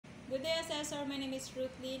Good day, Assessor. My name is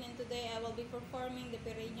Ruthlyn, and today I will be performing the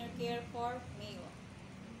perineal care for male.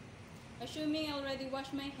 Assuming I already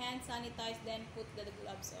washed my hands, sanitize, then put the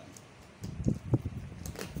gloves on.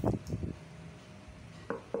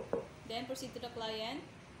 Then proceed to the client.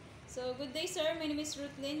 So, good day, sir. My name is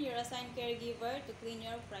Ruthlyn, your assigned caregiver to clean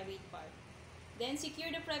your private part. Then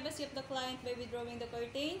secure the privacy of the client by withdrawing the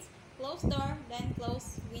curtains, close door, then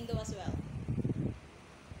close window as well.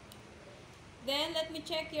 Then let me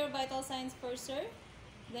check your vital signs first, sir.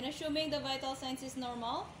 Then assuming the vital signs is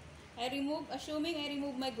normal, assuming I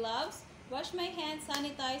remove my gloves, wash my hands,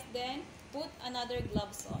 sanitize, then put another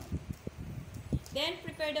gloves on. Then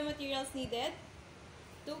prepare the materials needed.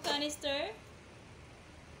 2 canister,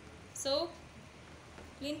 soap,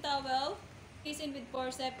 clean towel, basin with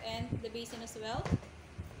forceps and the basin as well.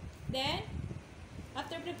 Then,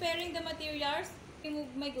 after preparing the materials,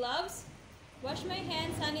 remove my gloves, wash my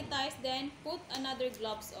hands, sanitize, then put another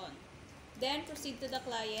gloves on. Then proceed to the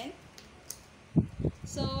client.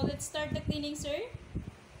 So let's start the cleaning, sir.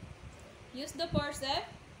 Use the forceps.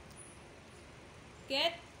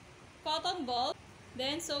 Get cotton ball,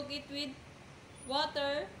 then soak it with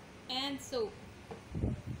water and soap.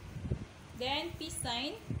 Then peace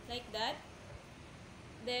sign like that.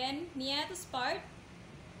 Then meatus part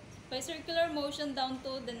by circular motion down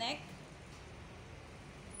to the neck.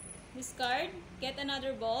 Discard, get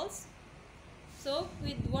another balls, soak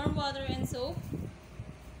with warm water and soap.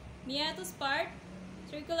 Meatus part,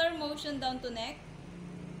 circular motion down to neck.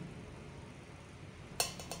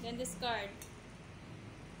 Then discard.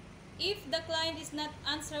 If the client is not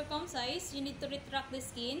uncircumcised, you need to retract the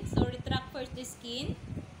skin. So retract first the skin.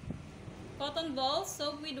 Cotton balls,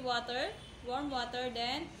 soak with water, warm water,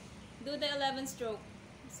 then do the 11 stroke.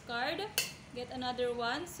 Discard, get another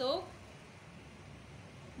one, soak.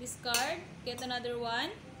 Discard, get another one,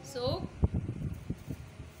 soak.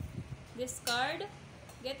 Discard,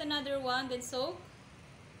 get another one, then soak.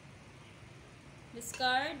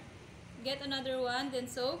 Discard, get another one, then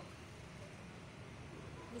soak.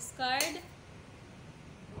 Discard,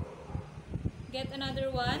 get another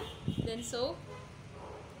one, then soak.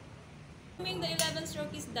 Assuming the 11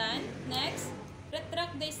 stroke is done, next,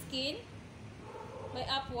 retract the skin by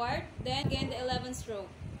upward, then again the 11 stroke.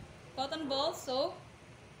 Cotton ball, soak.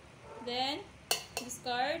 Then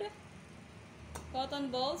discard, cotton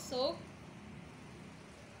ball, soak.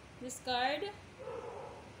 Discard,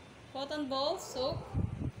 cotton ball, soak.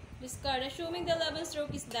 Discard. Assuming the 11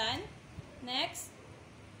 stroke is done, next,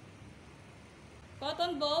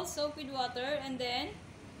 cotton ball, soak with water, and then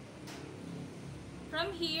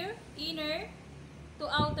from here, inner to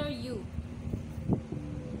outer U.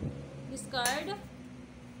 Discard,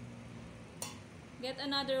 get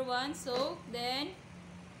another one, soak, then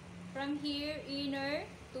from here, inner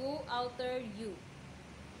to outer U.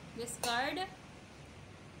 Discard.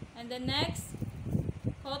 And the next,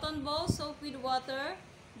 cotton ball, soak with water,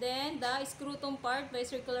 then the scrotum part by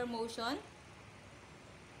circular motion.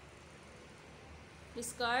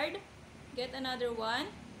 Discard. Get another one.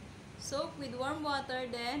 Soak with warm water,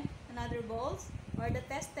 then another balls or the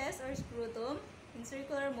testes or scrotum in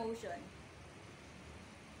circular motion.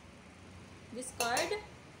 Discard.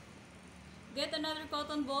 Get another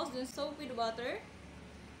cotton balls, then soak with water.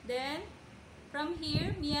 Then from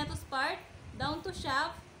here, meatus part down to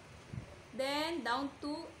shaft, then down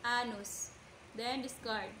to anus. Then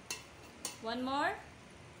discard. One more.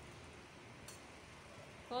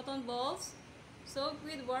 Cotton balls, soak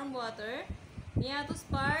with warm water. Meatus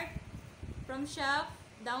part from shaft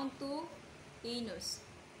down to anus.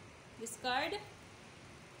 Discard.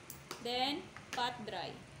 Then pat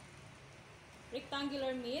dry.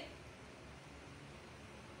 Rectangular meat.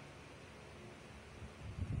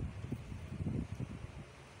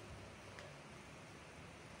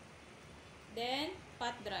 Then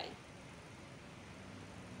pat dry.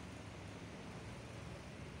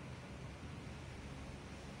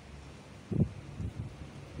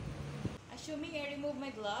 Assuming I remove my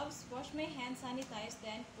gloves, wash my hands, sanitize,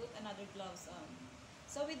 then put another gloves on.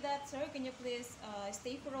 So with that, sir, can you please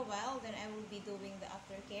stay for a while, then I will be doing the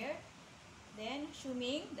aftercare. Then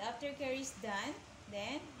assuming the aftercare is done,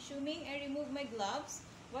 then assuming I remove my gloves,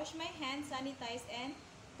 wash my hands, sanitize, and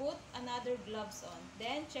put another gloves on.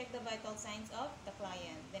 Then check the vital signs of the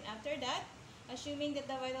client. Then after that, assuming that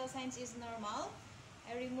the vital signs is normal,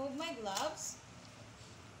 I remove my gloves,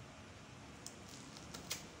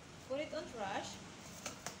 put it on trash,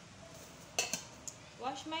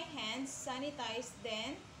 wash my hands, sanitize,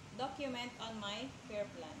 then document on my care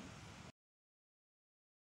plan.